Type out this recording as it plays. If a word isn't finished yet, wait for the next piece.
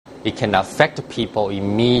it can affect people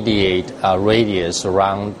immediate radius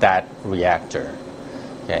around that reactor.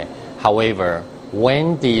 Okay. However,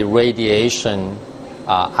 when the radiation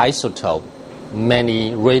isotope,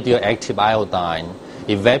 many radioactive iodine,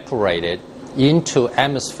 evaporated into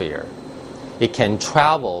atmosphere, it can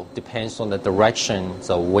travel, depends on the direction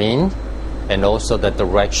of wind and also the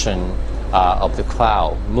direction of the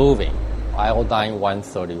cloud moving,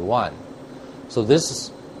 iodine-131. So this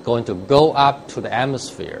is going to go up to the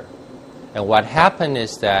atmosphere. And what happens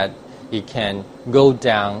is that it can go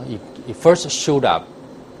down, it first shoot up,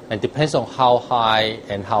 and depends on how high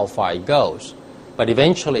and how far it goes. But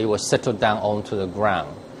eventually it will settle down onto the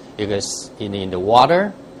ground. It is in the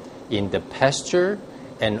water, in the pasture,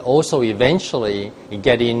 and also eventually it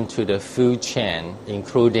get into the food chain,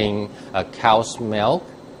 including cow's milk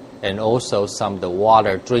and also some of the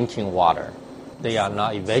water, drinking water. They are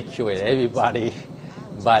not evacuate everybody,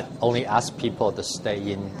 but only ask people to stay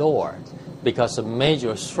indoors, because a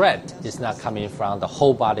major threat is not coming from the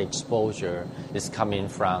whole body exposure, it's coming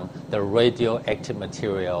from the radioactive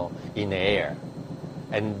material in the air.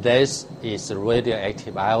 And this is the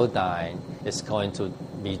radioactive iodine is going to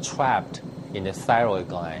be trapped in the thyroid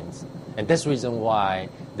glands. And that's the reason why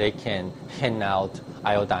they can hand out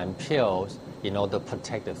iodine pills in order to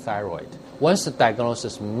protect the thyroid. Once the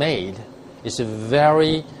diagnosis is made, it's a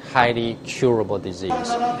very highly curable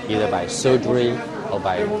disease, either by surgery or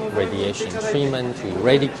by radiation treatment to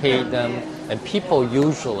eradicate them, and people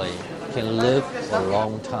usually can live for a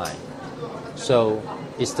long time. So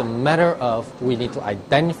it's the matter of we need to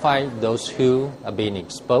identify those who are being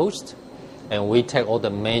exposed, and we take all the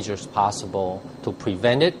measures possible to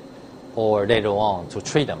prevent it or later on to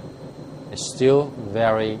treat them. It's still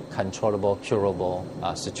very controllable, curable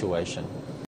situation.